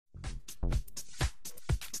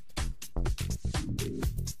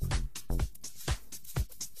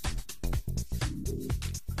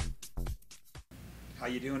How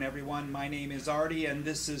you doing, everyone? My name is Artie, and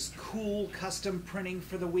this is Cool Custom Printing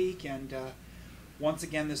for the Week. And once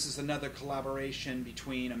again, this is another collaboration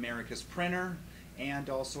between America's Printer and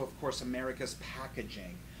also, of course, America's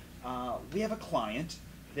Packaging. We have a client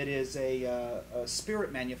that is a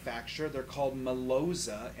spirit manufacturer. They're called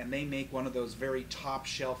Melosa, and they make one of those very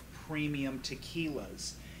top-shelf premium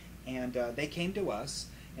tequilas. And they came to us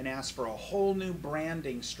and asked for a whole new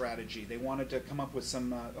branding strategy. They wanted to come up with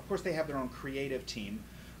some, of course they have their own creative team,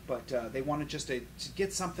 but they wanted just to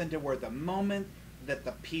get something to where the moment that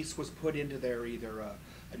the piece was put into their either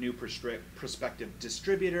a new prospective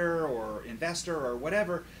distributor or investor or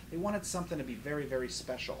whatever, they wanted something to be very, very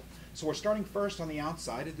special. So we're starting first on the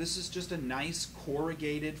outside. This is just a nice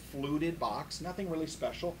corrugated, fluted box, nothing really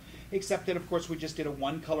special, except that of course we just did a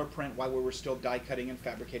one-color print while we were still die cutting and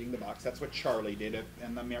fabricating the box. That's what Charlie did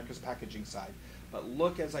on the America's Packaging side. But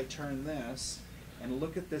look as I turn this, and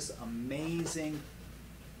look at this amazing,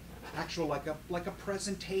 actual like a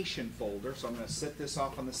presentation folder. So I'm going to set this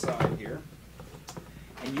off on the side here,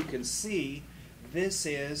 and you can see this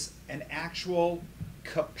is an actual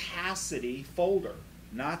capacity folder.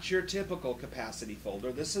 Not your typical capacity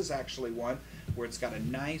folder. This is actually one where it's got a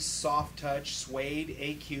nice soft touch suede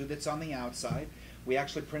AQ that's on the outside. We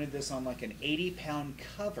actually printed this on like an 80-pound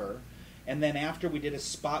cover, and then after we did a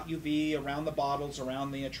spot UV around the bottles,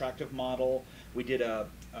 around the attractive model, we did a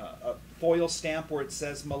foil stamp where it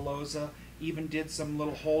says Melosa, even did some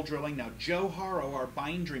little hole drilling. Now Joe Haro, our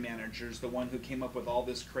bindery manager, is the one who came up with all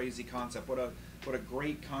this crazy concept. What a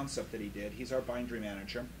great concept that he did. He's our bindery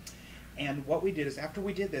manager. And what we did is, after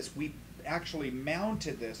we did this, we actually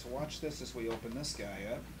mounted this. Watch this as we open this guy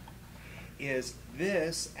up.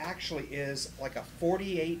 This actually is like a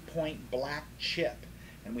 48-point black chip.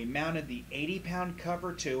 And we mounted the 80-pound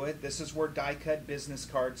cover to it. This is where die-cut business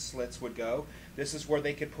card slits would go. This is where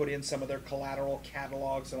they could put in some of their collateral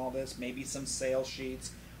catalogs and all this, maybe some sales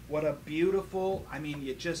sheets. What a beautiful, I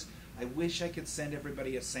mean, I wish I could send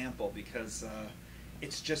everybody a sample, because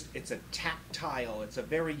it's a tactile, it's a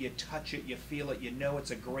very, you touch it, you feel it, you know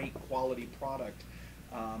it's a great quality product.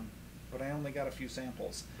 But I only got a few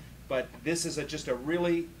samples. But this is just a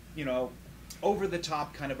really,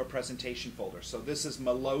 over-the-top kind of a presentation folder. So this is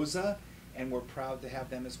Melosa, and we're proud to have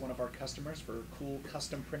them as one of our customers for Cool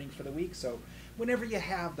Custom Printing for the Week. So whenever you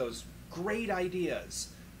have those great ideas,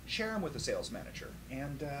 share them with the sales manager.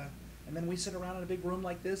 And then we sit around in a big room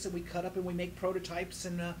like this, and we cut up and we make prototypes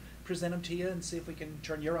and present them to you and see if we can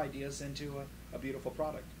turn your ideas into a beautiful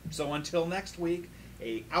product. So until next week,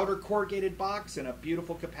 a outer corrugated box and a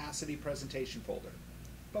beautiful capacity presentation folder.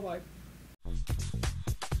 Bye-bye.